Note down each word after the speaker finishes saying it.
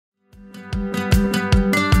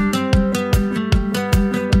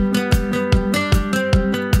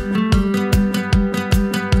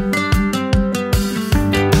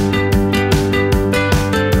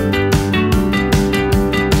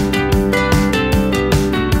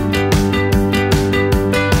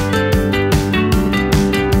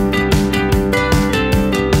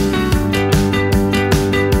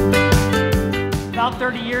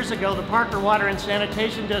Water and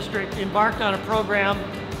Sanitation District embarked on a program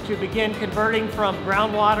to begin converting from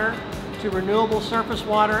groundwater to renewable surface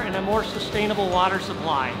water and a more sustainable water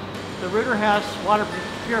supply. The Rueter-Hess Water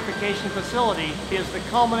Purification Facility is the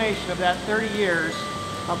culmination of that 30 years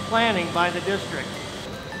of planning by the district.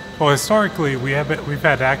 Well, historically, we've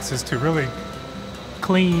had access to really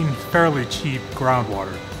clean, fairly cheap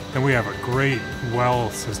groundwater, and we have a great well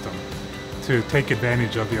system to take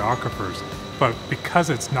advantage of the aquifers. But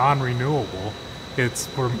because it's non-renewable,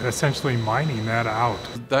 we're essentially mining that out.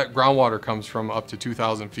 That groundwater comes from up to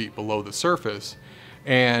 2,000 feet below the surface,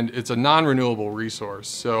 and it's a non-renewable resource.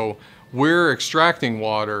 So we're extracting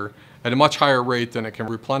water at a much higher rate than it can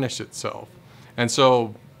replenish itself. And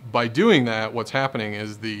so by doing that, what's happening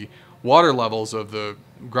is the water levels of the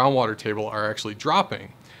groundwater table are actually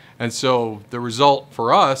dropping. And so the result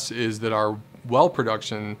for us is that our well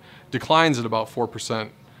production declines at about 4%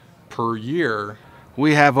 per year.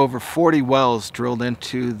 We have over 40 wells drilled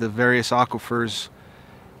into the various aquifers,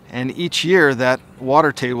 and each year that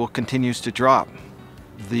water table continues to drop.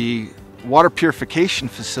 The water purification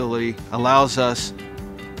facility allows us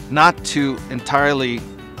not to entirely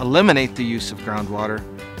eliminate the use of groundwater,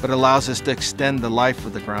 but allows us to extend the life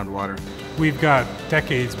of the groundwater. We've got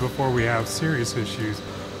decades before we have serious issues,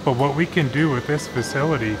 but what we can do with this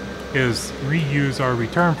facility is reuse our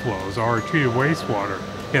return flows, our treated wastewater.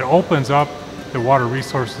 It opens up the water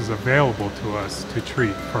resources available to us to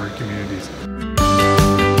treat for our communities.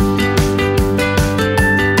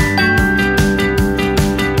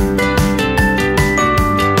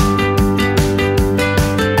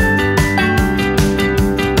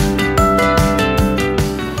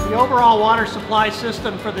 The overall water supply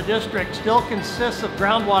system for the district still consists of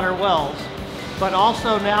groundwater wells, but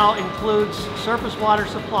also now includes surface water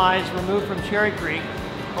supplies removed from Cherry Creek,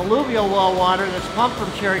 alluvial well water that's pumped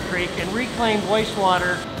from Cherry Creek, and reclaimed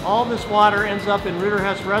wastewater. All this water ends up in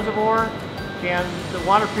Rueter-Hess Reservoir, and the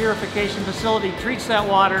water purification facility treats that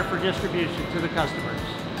water for distribution to the customers.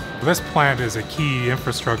 This plant is a key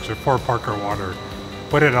infrastructure for Parker Water.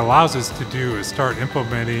 What it allows us to do is start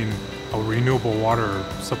implementing a renewable water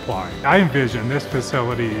supply. I envision this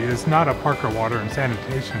facility is not a Parker Water and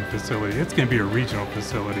Sanitation facility, it's going to be a regional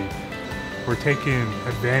facility. We're taking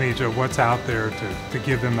advantage of what's out there to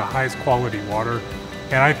give them the highest quality water.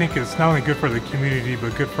 And I think it's not only good for the community,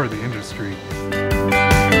 but good for the industry.